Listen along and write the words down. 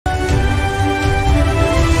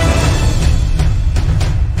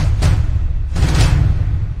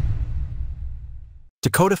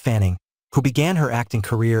Dakota Fanning, who began her acting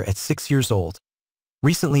career at 6 years old,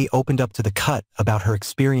 recently opened up to The Cut about her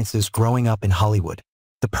experiences growing up in Hollywood.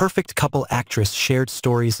 The perfect couple actress shared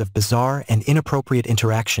stories of bizarre and inappropriate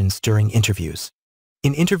interactions during interviews.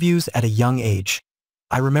 In interviews at a young age,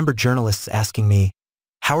 I remember journalists asking me,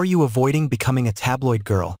 "How are you avoiding becoming a tabloid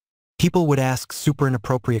girl?" People would ask super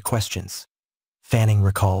inappropriate questions. Fanning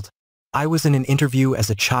recalled, "I was in an interview as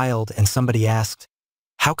a child and somebody asked,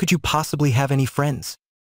 'How could you possibly have any friends?'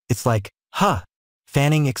 It's like, huh."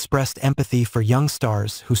 Fanning expressed empathy for young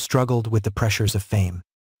stars who struggled with the pressures of fame.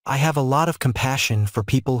 "I have a lot of compassion for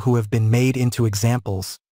people who have been made into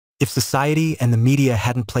examples. If society and the media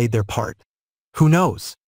hadn't played their part, who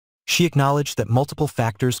knows?" She acknowledged that multiple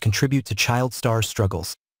factors contribute to child star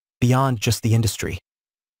struggles, beyond just the industry.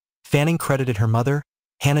 Fanning credited her mother,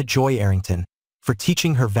 Hannah Joy Arrington, for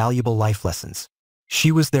teaching her valuable life lessons.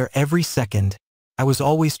 "She was there every second. I was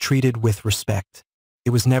always treated with respect. It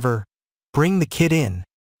was never, 'Bring the kid in,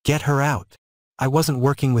 get her out.' I wasn't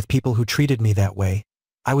working with people who treated me that way.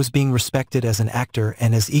 I was being respected as an actor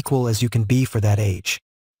and as equal as you can be for that age."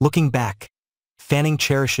 Looking back, Fanning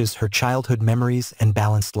cherishes her childhood memories and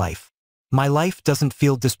balanced life. "My life doesn't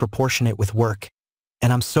feel disproportionate with work,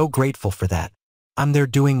 and I'm so grateful for that. I'm there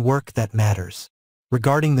doing work that matters."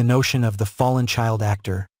 Regarding the notion of the fallen child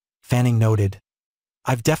actor, Fanning noted,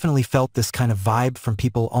 "I've definitely felt this kind of vibe from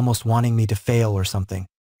people almost wanting me to fail or something.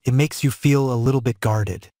 It makes you feel a little bit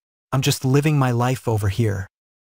guarded. I'm just living my life over here,